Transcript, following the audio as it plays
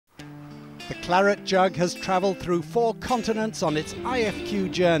The Claret Jug has travelled through 4 continents on its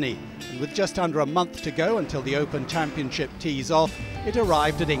IFQ journey, and with just under a month to go until the Open Championship tees off, it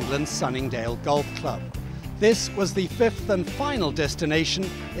arrived at England's Sunningdale Golf Club. This was the 5th and final destination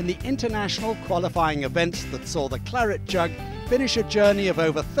in the international qualifying events that saw the Claret Jug finish a journey of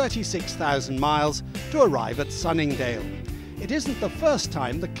over 36,000 miles to arrive at Sunningdale. It isn't the first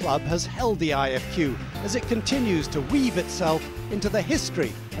time the club has held the IFQ, as it continues to weave itself into the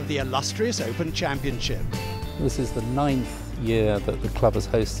history of the illustrious Open Championship. This is the 9th year that the club has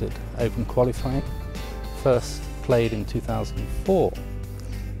hosted Open Qualifying. First played in 2004,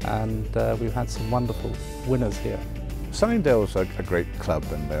 and we've had some wonderful winners here. Sunningdale's a great club,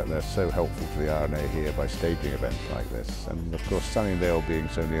 and they're so helpful to the RNA here by staging events like this. And of course, Sunningdale being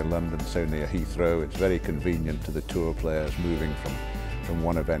so near London, so near Heathrow, it's very convenient to the tour players moving from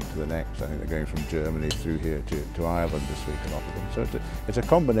one event to the next. I think they're going from Germany through here to Ireland this week, a lot of them. So it's a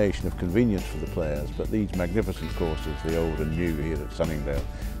combination of convenience for the players, but these magnificent courses, the old and new here at Sunningdale,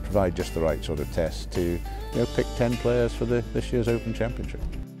 provide just the right sort of test to pick 10 players for this year's Open Championship.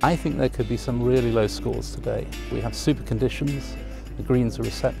 I think there could be some really low scores today. We have super conditions, the greens are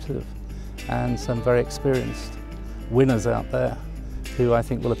receptive, and some very experienced winners out there who I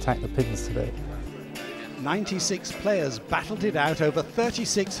think will attack the pins today. 96 players battled it out over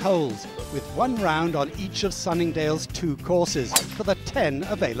 36 holes, with 1 round on each of Sunningdale's 2 courses for the 10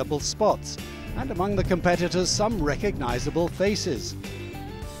 available spots. And among the competitors, some recognisable faces.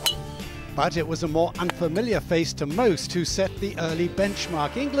 But it was a more unfamiliar face to most who set the early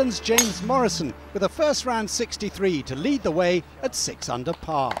benchmark. England's James Morrison with a first round 63 to lead the way at 6 under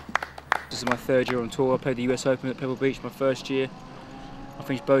par. This is my 3rd year on tour. I played the US Open at Pebble Beach my 1st year. I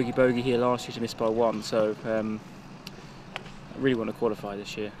finished bogey here last year to miss by 1, so I really want to qualify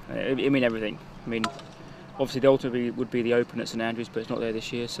this year. I mean everything. I mean, obviously the ultimate would be the Open at St Andrews, but it's not there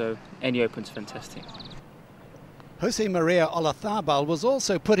this year, so any Open's fantastic. Jose Maria Olazabal was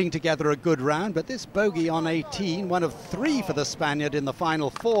also putting together a good round, but this bogey on 18, one of 3 for the Spaniard in the final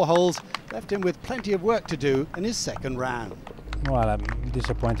 4 holes, left him with plenty of work to do in his 2nd round. Well, I'm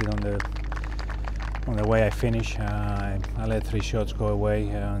disappointed on the way I finished. I let 3 shots go away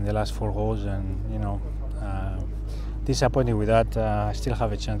in the last 4 holes, and disappointed with that. I still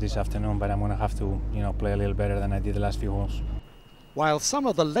have a chance this afternoon, but I'm going to have to play a little better than I did the last few holes. While some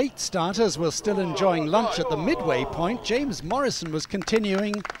of the late starters were still enjoying lunch at the midway point, James Morrison was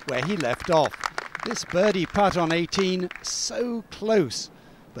continuing where he left off. This birdie putt on 18, so close,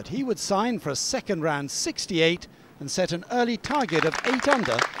 but he would sign for a 2nd round 68 and set an early target of 8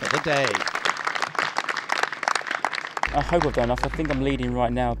 under for the day. I hope I've done enough. I think I'm leading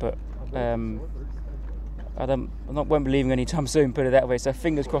right now, but I won't be leaving anytime soon, put it that way. So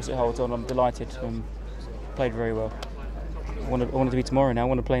fingers crossed it holds on. I'm delighted. Played very well. I want it to be tomorrow now. I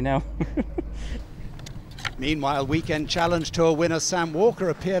want to play now. Meanwhile, Weekend Challenge Tour winner Sam Walker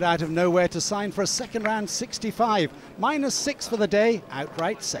appeared out of nowhere to sign for a 2nd round 65. -6 for the day,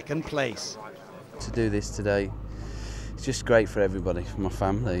 outright 2nd place. To do this today, it's just great for everybody, for my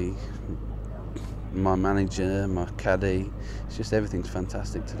family, my manager, my caddy. It's just everything's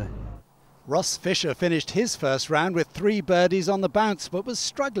fantastic today. Ross Fisher finished his 1st round with 3 birdies on the bounce, but was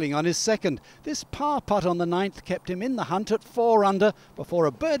struggling on his 2nd. This par putt on the 9th kept him in the hunt at 4 under before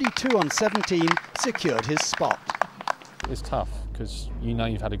a birdie 2 on 17 secured his spot. It's tough because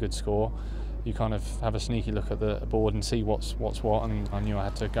you've had a good score. You kind of have a sneaky look at the board and see what's what, and I knew I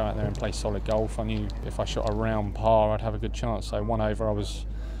had to go out there and play solid golf. I knew if I shot a round par I'd have a good chance. So 1 over, I was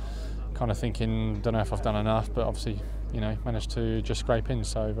kind of thinking, don't know if I've done enough, but obviously managed to just scrape in,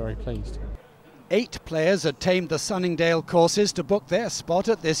 so very pleased. 8 players had tamed the Sunningdale courses to book their spot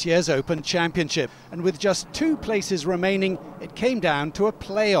at this year's Open Championship, and with just 2 places remaining, it came down to a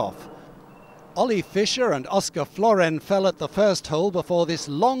play-off. Ollie Fisher and Oscar Floren fell at the 1st hole before this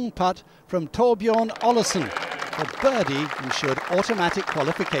long putt from Torbjorn Olesen. A birdie ensured automatic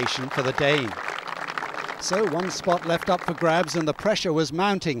qualification for the Dane. So 1 spot left up for grabs, and the pressure was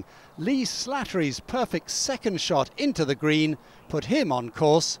mounting. Lee Slattery's perfect 2nd shot into the green put him on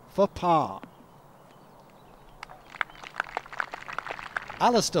course for par.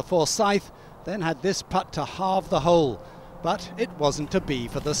 Alistair Forsyth then had this putt to halve the hole, but it wasn't to be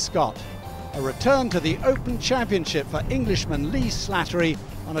for the Scot. A return to the Open Championship for Englishman Lee Slattery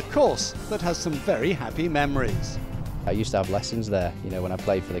on a course that has some very happy memories. I used to have lessons there, when I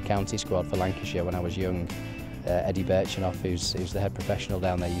played for the county squad for Lancashire when I was young. Eddie Birchenough, who's the head professional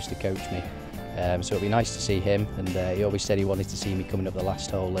down there, used to coach me. So it'd be nice to see him, and he always said he wanted to see me coming up the last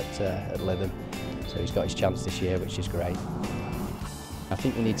hole at Lytham. So he's got his chance this year, which is great. I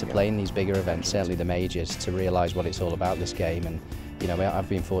think we need to play in these bigger events, certainly the majors, to realise what it's all about, this game, and You know, I've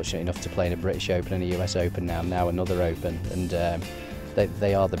been fortunate enough to play in a British Open and a US Open now another Open, and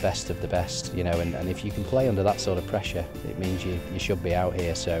they are the best of the best, you know, and if you can play under that sort of pressure, it means you should be out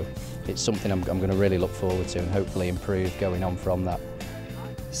here. So it's something I'm going to really look forward to and hopefully improve going on from that.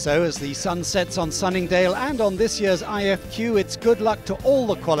 So as the sun sets on Sunningdale and on this year's IFQ, it's good luck to all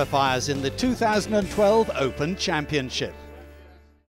the qualifiers in the 2012 Open Championship.